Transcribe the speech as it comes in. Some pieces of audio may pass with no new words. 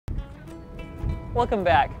Welcome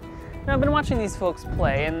back. Now, I've been watching these folks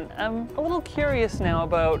play, and I'm a little curious now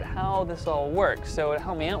about how this all works. So to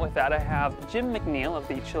help me out with that, I have Jim McNeil of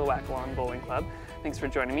the Chilliwack Lawn Bowling Club. Thanks for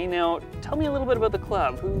joining me. Now, tell me a little bit about the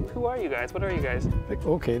club. Who are you guys? What are you guys?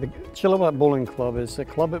 Okay, the Chilliwack Bowling Club is a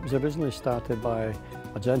club that was originally started by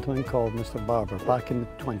a gentleman called Mr. Barber back in the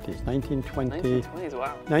 20s, 1920. 1920s,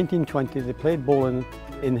 wow. 1920, they played bowling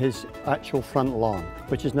in his actual front lawn,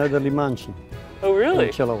 which is now the Lee Mansion. Oh, really?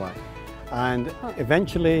 In Chilliwack. And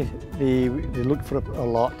eventually they looked for a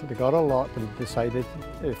lot, they got a lot and decided,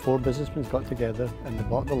 4 businessmen got together and they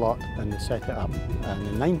bought the lot and they set it up. And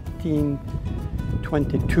in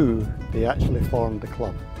 1922 they actually formed the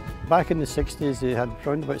club. Back in the 60s they had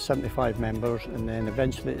around about 75 members, and then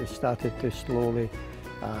eventually it started to slowly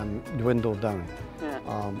dwindle down.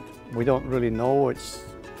 Yeah. We don't really know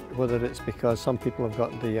whether it's because some people have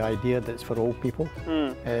got the idea that it's for old people,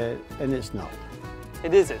 and it's not.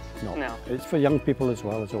 It isn't? No. It's for young people as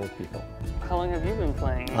well as old people. How long have you been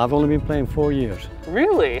playing? I've only been playing 4 years.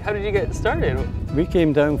 Really? How did you get started? We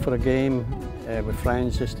came down for a game with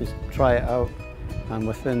friends just to try it out, and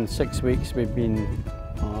within 6 weeks we've been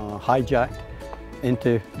hijacked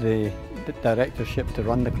into the directorship to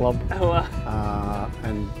run the club. Oh, wow.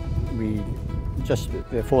 And the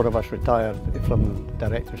 4 of us retired from the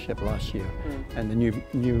directorship last year, and the new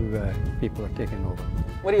people are taking over.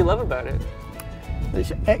 What do you love about it?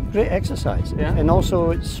 It's great exercise, yeah? And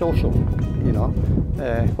also it's social, you know.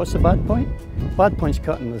 What's the bad point? Bad point's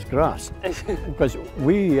cutting this grass. Because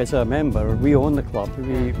we, as a member, we own the club.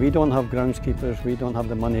 We don't have groundskeepers, we don't have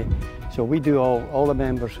the money. So we do all the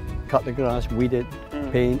members cut the grass, weed it,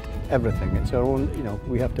 paint, everything. It's our own, you know,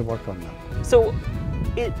 we have to work on that. So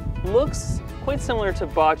it looks quite similar to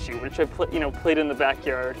bocce, which I played in the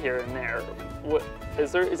backyard here and there.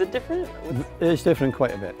 Is it different? It's different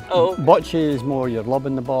quite a bit. Oh. Bocce is more you're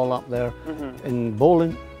lobbing the ball up there. In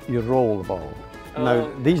bowling, you roll the ball. Oh. Now,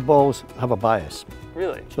 these balls have a bias.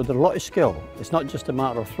 Really? So there's a lot of skill. It's not just a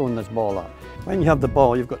matter of throwing this ball up. When you have the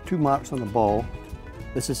ball, you've got 2 marks on the ball.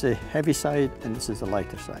 This is the heavy side and this is the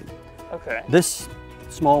lighter side. Okay. This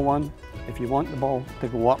small one, if you want the ball to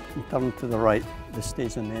go up and turn to the right, this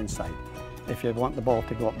stays on the inside. If you want the ball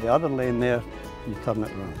to go up the other lane there, you turn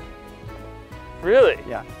it around. Really?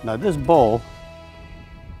 Yeah. Now this ball,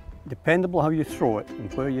 depending on how you throw it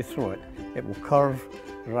and where you throw it, it will curve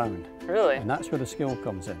around. Really? And that's where the skill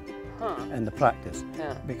comes in, in the practice.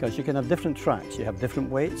 Yeah. Because you can have different tracks, you have different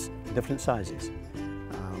weights, different sizes.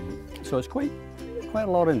 So it's quite a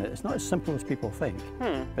lot in it. It's not as simple as people think.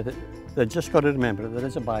 But they've just got to remember that there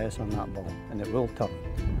is a bias on that ball and it will turn.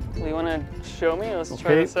 Well, you want to show me? Let's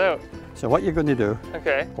try this out. So what you're going to do,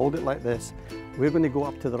 hold it like this. We're going to go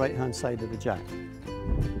up to the right-hand side of the jack.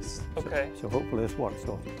 Okay. So hopefully this works.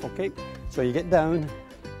 So, okay, so you get down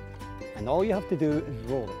and all you have to do is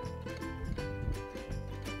roll it.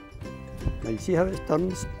 Now you see how it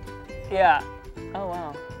turns? Yeah. Oh,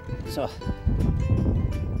 wow. So,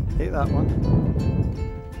 take that one.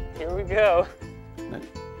 Here we go. Now,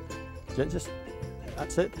 that's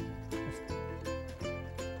it.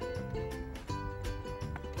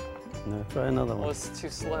 Now try another one. Oh, it's too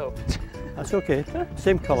slow. That's okay.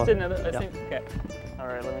 Same color. Okay. All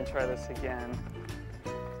right, let me try this again.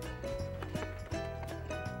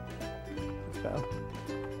 Better.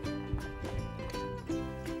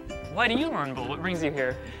 Why do you learn bowl? What brings you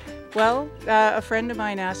here? Well, a friend of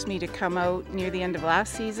mine asked me to come out near the end of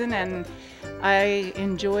last season, and I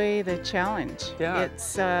enjoy the challenge. Yeah.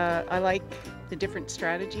 I like the different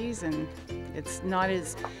strategies, and it's not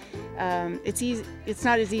as it's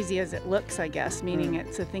not as easy as it looks, I guess, meaning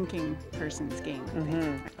it's a thinking person's game.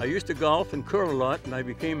 I used to golf and curl a lot, and I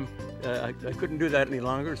became, I couldn't do that any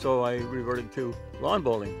longer, so I reverted to lawn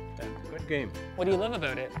bowling. Good game. What do you love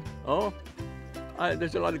about it? Oh,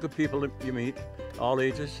 there's a lot of good people that you meet, all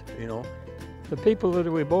ages, you know. The people that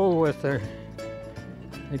we bowl with are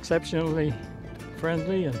exceptionally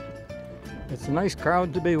friendly, and it's a nice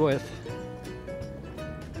crowd to be with.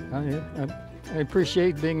 I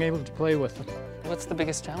appreciate being able to play with them. What's the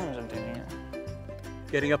biggest challenge of doing it?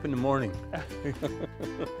 Getting up in the morning.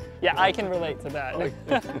 Yeah, I can relate to that.